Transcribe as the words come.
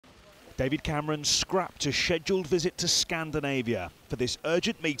David Cameron scrapped a scheduled visit to Scandinavia for this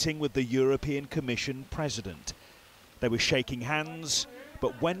urgent meeting with the European Commission President. They were shaking hands,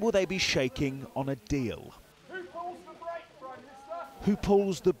 but when will they be shaking on a deal? Who pulls the brake, Prime Minister? Who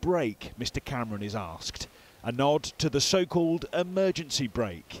pulls the brake, Mr Cameron is asked. A nod to the so-called emergency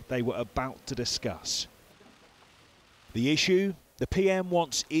brake they were about to discuss. The issue? The PM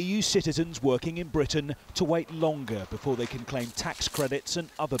wants EU citizens working in Britain to wait longer before they can claim tax credits and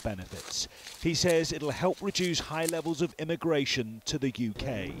other benefits. He says it'll help reduce high levels of immigration to the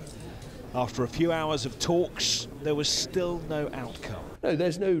UK. After a few hours of talks, there was still no outcome. No,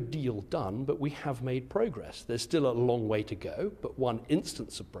 there's no deal done, but we have made progress. There's still a long way to go, but one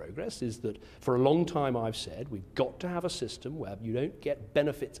instance of progress is that for a long time I've said we've got to have a system where you don't get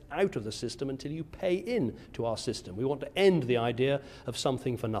benefits out of the system until you pay in to our system. We want to end the idea of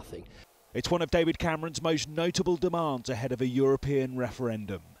something for nothing. It's one of David Cameron's most notable demands ahead of a European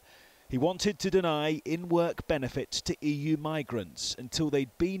referendum. He wanted to deny in-work benefits to EU migrants until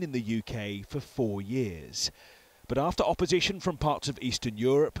they'd been in the UK for 4 years. But after opposition from parts of Eastern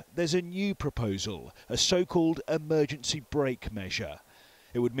Europe, there's a new proposal, a so-called emergency brake measure.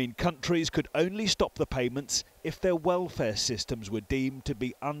 It would mean countries could only stop the payments if their welfare systems were deemed to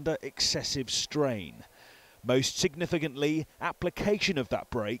be under excessive strain. Most significantly, application of that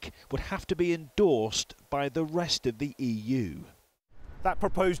brake would have to be endorsed by the rest of the EU. That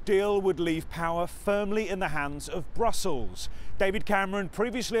proposed deal would leave power firmly in the hands of Brussels. David Cameron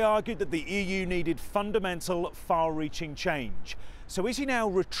previously argued that the EU needed fundamental, far-reaching change. So is he now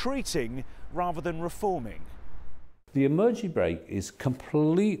retreating rather than reforming? The emergency brake is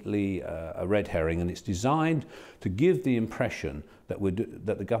completely a red herring, and it's designed to give the impression that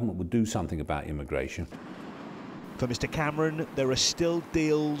the government would do something about immigration. For Mr Cameron, there are still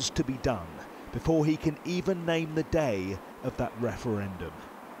deals to be done before he can even name the day of that referendum.